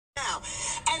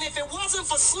And if it wasn't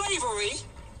for slavery,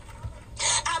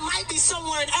 I might be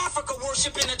somewhere in Africa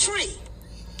worshiping a tree.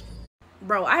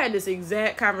 Bro, I had this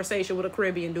exact conversation with a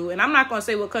Caribbean dude, and I'm not going to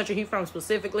say what country he's from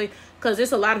specifically, because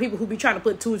there's a lot of people who be trying to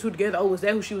put two and two together. Oh, is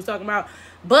that who she was talking about?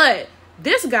 But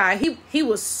this guy, he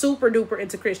was super duper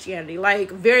into Christianity,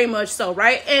 like very much so,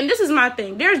 right? And this is my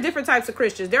thing. There's different types of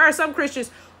Christians. There are some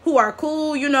Christians who are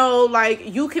cool, you know,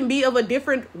 like you can be of a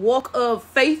different walk of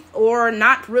faith or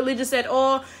not religious at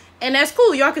all. And that's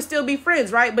cool. Y'all can still be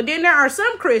friends, right? But then there are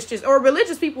some Christians or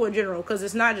religious people in general, because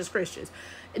it's not just Christians.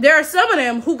 There are some of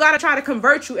them who got to try to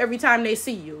convert you every time they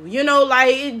see you. You know,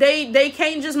 like they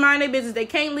can't just mind their business. They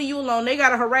can't leave you alone. They got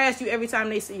to harass you every time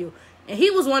they see you. And he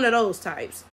was one of those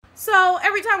types. So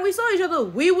every time we saw each other,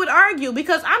 we would argue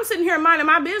because I'm sitting here minding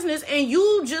my business and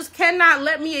you just cannot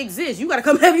let me exist. You got to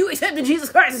come have you accepted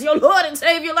Jesus Christ as your Lord and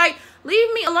Savior. Like,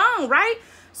 leave me alone, right?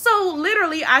 So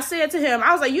literally, I said to him,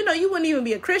 I was like, you know, you wouldn't even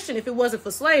be a Christian if it wasn't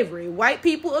for slavery. White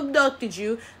people abducted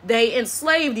you, they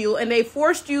enslaved you, and they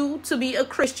forced you to be a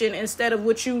Christian instead of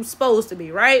what you supposed to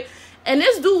be, right? And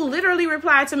this dude literally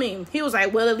replied to me. He was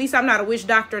like, well, at least I'm not a witch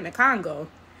doctor in the Congo.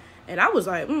 And I was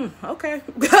like, okay.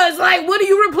 Because, like, what do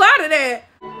you reply to that?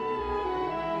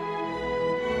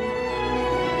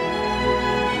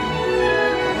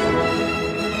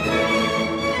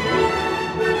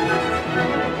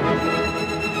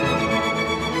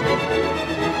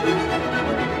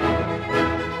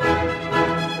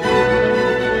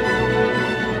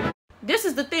 This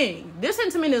is the thing. This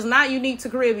sentiment is not unique to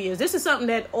Caribbeans. This is something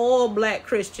that all black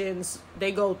Christians,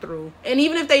 they go through. And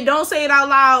even if they don't say it out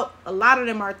loud, a lot of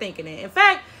them are thinking it. In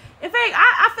fact,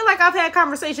 I feel like I've had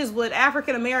conversations with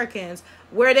African Americans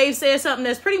where they've said something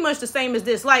that's pretty much the same as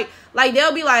this. Like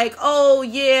they'll be like, oh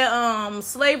yeah,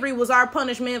 slavery was our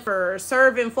punishment for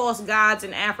serving false gods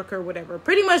in Africa or whatever.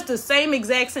 Pretty much the same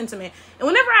exact sentiment. And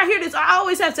whenever I hear this, I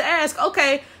always have to ask,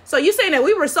 okay, so you saying that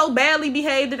we were so badly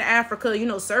behaved in Africa, you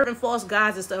know, serving false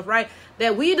gods and stuff, right?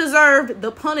 That we deserved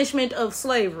the punishment of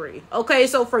slavery. Okay,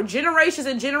 so for generations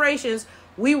and generations,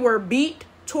 we were beat,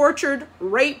 tortured,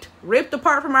 raped, ripped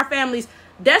apart from our families.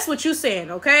 That's what you're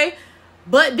saying, okay?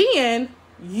 But then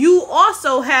you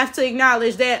also have to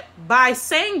acknowledge that by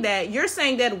saying that, you're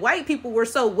saying that white people were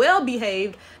so well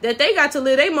behaved that they got to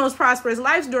live their most prosperous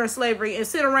lives during slavery and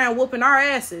sit around whooping our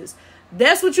asses.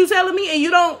 That's what you telling me? And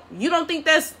you don't think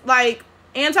that's like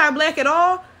anti-black at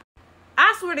all?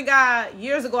 I swear to God,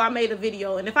 years ago I made a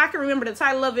video, and if I can remember the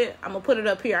title of it, I'm gonna put it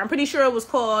up here. I'm pretty sure it was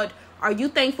called "Are You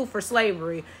Thankful for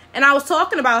Slavery?" And I was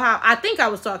talking about how,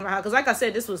 because like I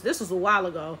said, this was a while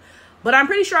ago, but I'm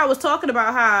pretty sure I was talking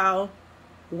about how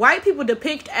white people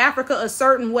depict Africa a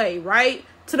certain way, right?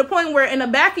 To the point where in the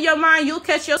back of your mind, you'll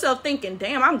catch yourself thinking,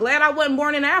 damn, I'm glad I wasn't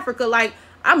born in Africa. Like,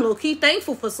 I'm low-key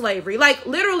thankful for slavery. Like,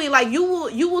 literally, like, you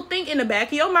will think in the back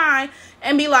of your mind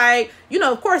and be like, you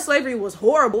know, of course, slavery was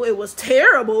horrible. It was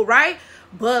terrible, right?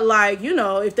 But, like, you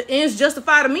know, if the ends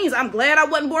justify the means, I'm glad I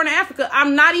wasn't born in Africa.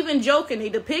 I'm not even joking. They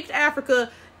depict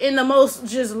Africa in the most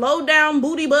just low-down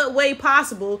booty butt way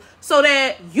possible so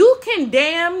that you can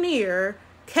damn near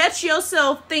catch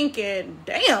yourself thinking,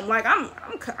 damn, like,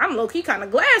 I'm low-key kind of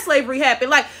glad slavery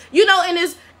happened. Like, you know, and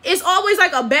it's always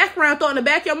like a background thought in the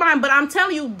back of your mind, but I'm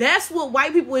telling you, that's what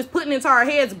white people is putting into our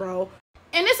heads, bro.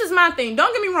 And this is my thing.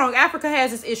 Don't get me wrong. Africa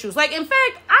has its issues. Like, in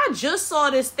fact, I just saw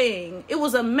this thing. It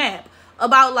was a map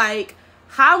about, like,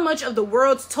 how much of the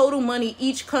world's total money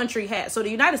each country had. So the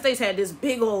United States had this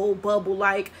big old bubble.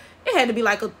 Like, it had to be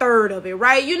like a third of it,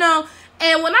 right? You know?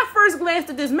 And when I first glanced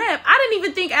at this map, I didn't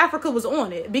even think Africa was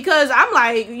on it. Because I'm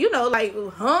like, you know, like,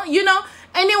 huh? You know?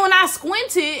 And then when I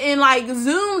squinted and, like,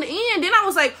 zoomed in, then I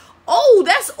was like, oh,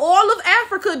 that's all of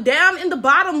Africa down in the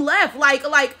bottom left.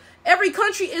 Like every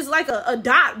country is like a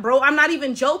dot, bro. I'm not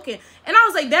even joking. And I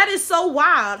was like, that is so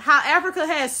wild how Africa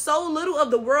has so little of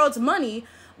the world's money,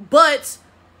 but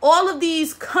all of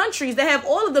these countries that have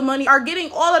all of the money are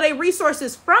getting all of their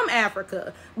resources from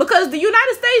Africa. Because the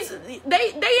United States,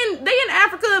 they in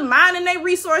Africa mining their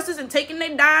resources and taking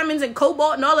their diamonds and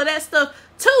cobalt and all of that stuff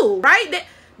too, right?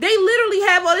 They literally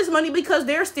have all this money because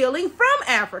they're stealing from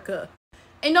Africa.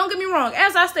 And don't get me wrong,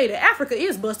 as I stated, Africa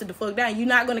is busted the fuck down. You're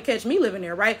not going to catch me living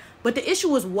there, right? But the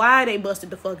issue is why they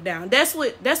busted the fuck down. That's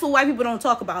what white people don't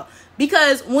talk about.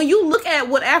 Because when you look at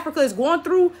what Africa is going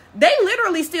through, they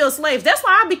literally steal slaves. That's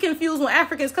why I be confused when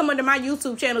Africans come under my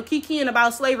YouTube channel kikiing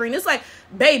about slavery. And it's like,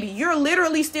 baby, you're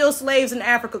literally still slaves in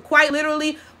Africa. Quite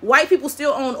literally, white people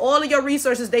still own all of your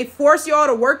resources. They force y'all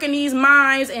to work in these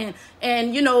mines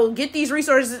and you know, get these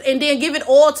resources and then give it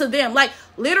all to them. Like,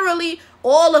 literally,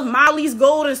 all of Mali's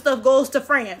gold and stuff goes to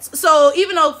France. So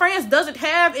even though France doesn't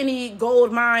have any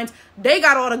gold mines, they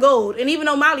got all the gold. And even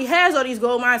though Mali has all these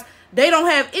gold mines, they don't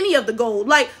have any of the gold.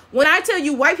 Like, when I tell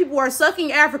you white people are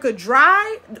sucking Africa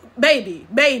dry, baby,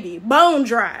 bone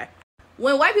dry.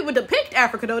 When white people depict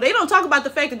Africa, though, they don't talk about the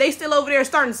fact that they still over there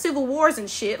starting civil wars and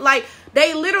shit. Like,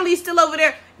 they literally still over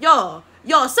there. Y'all,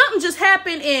 something just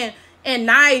happened in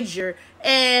Niger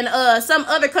and some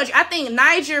other country. I think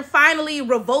Niger finally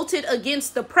revolted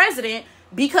against the president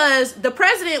because the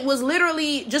president was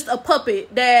literally just a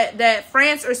puppet that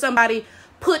France or somebody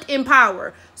put in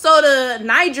power. So the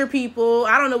Niger people,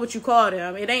 I don't know what you call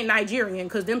them. It ain't Nigerian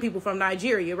because them people from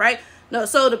Nigeria, right? No,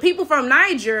 so the people from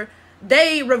Niger,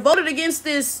 they revolted against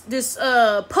this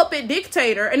puppet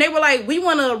dictator, and they were like, we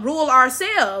want to rule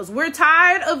ourselves. We're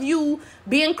tired of you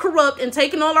being corrupt and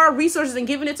taking all our resources and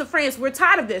giving it to France. We're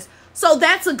tired of this. So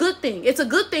that's a good thing. It's a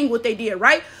good thing what they did,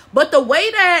 right? But the way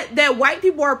that white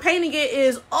people are painting it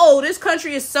is, oh, this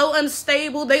country is so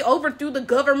unstable. They overthrew the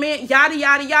government, yada,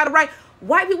 yada, yada, right?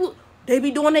 White people, they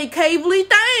be doing their cavely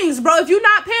things, bro. If you're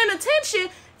not paying attention,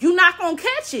 you're not going to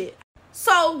catch it.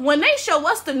 So when they show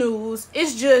us the news,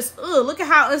 it's just, look at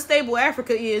how unstable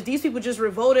Africa is. These people just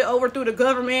revolted, overthrew the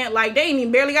government. Like, they ain't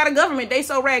even barely got a government. They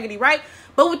so raggedy, right?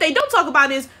 But what they don't talk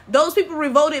about is those people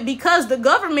revolted because the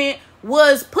government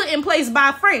was put in place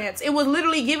by France. It was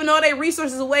literally giving all their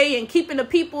resources away and keeping the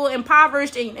people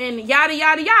impoverished and yada,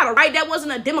 yada, yada, right? That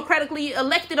wasn't a democratically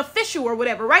elected official or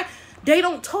whatever, right? They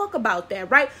don't talk about that,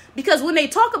 right? Because when they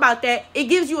talk about that, it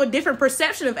gives you a different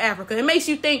perception of Africa. It makes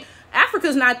you think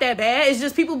Africa's not that bad. It's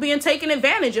just people being taken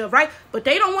advantage of, right? But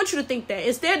they don't want you to think that.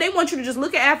 Instead, they want you to just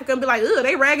look at Africa and be like, ugh,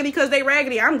 they raggedy because they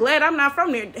raggedy. I'm glad I'm not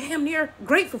from there. Damn near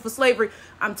grateful for slavery.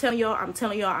 I'm telling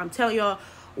y'all,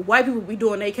 white people be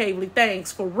doing their cavely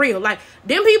things for real. Like,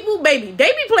 them people, baby,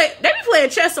 they be playing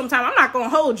chess sometimes. I'm not gonna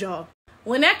hold y'all.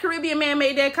 When that Caribbean man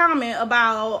made that comment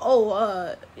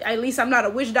about, at least I'm not a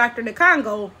witch doctor in the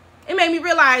Congo, it made me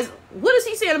realize, what is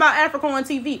he saying about Africa on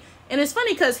TV? And it's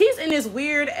funny because he's in this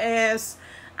weird ass,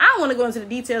 I don't want to go into the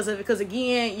details of it because,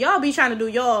 again, y'all be trying to do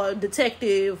y'all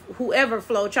detective, whoever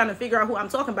flow, trying to figure out who I'm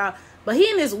talking about. But he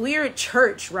in this weird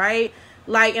church, right?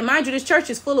 Like, and mind you, this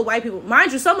church is full of white people.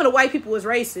 Mind you, some of the white people is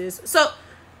racist. So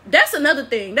that's another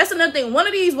thing. One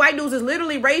of these white dudes is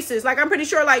literally racist. Like, I'm pretty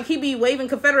sure, like, he be waving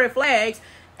Confederate flags.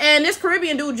 And this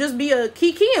Caribbean dude just be a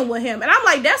kikiing with him. And I'm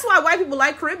like, that's why white people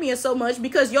like Caribbean so much.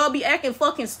 Because y'all be acting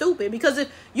fucking stupid. Because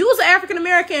if you was an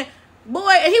African-American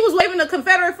boy and he was waving the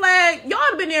Confederate flag, y'all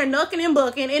have been there knucking and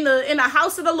bucking in the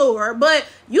house of the Lord. But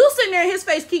you sitting there in his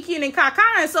face kikiing and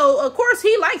cacaing. So, of course,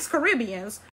 he likes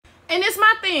Caribbeans. And it's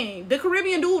my thing. The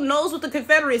Caribbean dude knows what the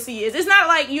Confederacy is. It's not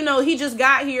like, he just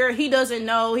got here. He doesn't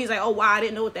know. He's like, oh, wow, I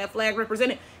didn't know what that flag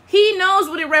represented. He knows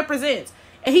what it represents.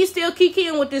 And he's still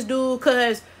kikiing with this dude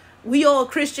because we all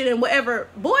Christian and whatever.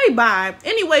 Boy, bye.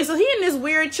 Anyway, so he in this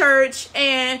weird church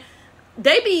and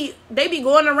they be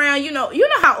going around, you know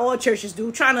how all churches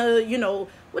do, trying to,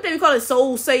 what they call it,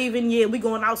 soul saving. Yeah, we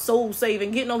going out soul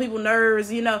saving, getting on people's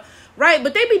nerves, right?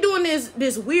 But they be doing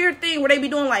this weird thing where they be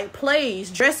doing like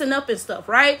plays, dressing up and stuff,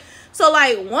 right? So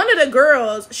like one of the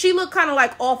girls, she looked kind of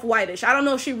like off-whitish. I don't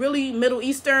know if she really Middle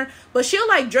Eastern, but she'll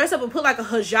like dress up and put like a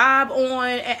hijab on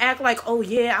and act like, oh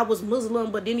yeah, I was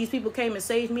Muslim, but then these people came and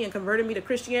saved me and converted me to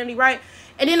Christianity, right?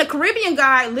 And then the Caribbean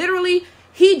guy, literally,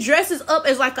 he dresses up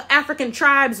as like an African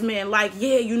tribesman. Like,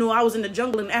 yeah, I was in the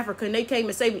jungle in Africa and they came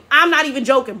and saved me. I'm not even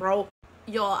joking, bro.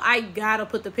 Y'all, I gotta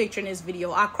put the picture in this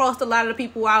video. I crossed a lot of the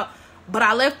people out, but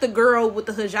I left the girl with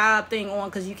the hijab thing on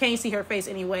because you can't see her face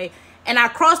anyway. And I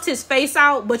crossed his face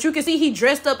out, but you can see he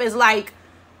dressed up as like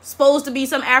supposed to be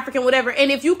some African whatever.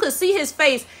 And if you could see his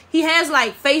face, he has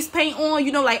like face paint on,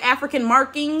 like African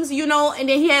markings, and then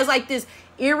he has like this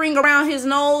earring around his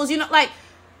nose, like,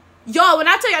 y'all, when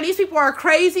I tell y'all these people are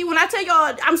crazy, when I tell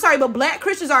y'all, I'm sorry, but black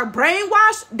Christians are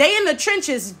brainwashed, they in the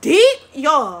trenches deep,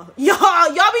 y'all be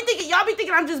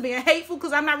thinking I'm just being hateful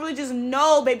because I'm not really just,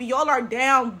 no, baby, y'all are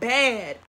down bad.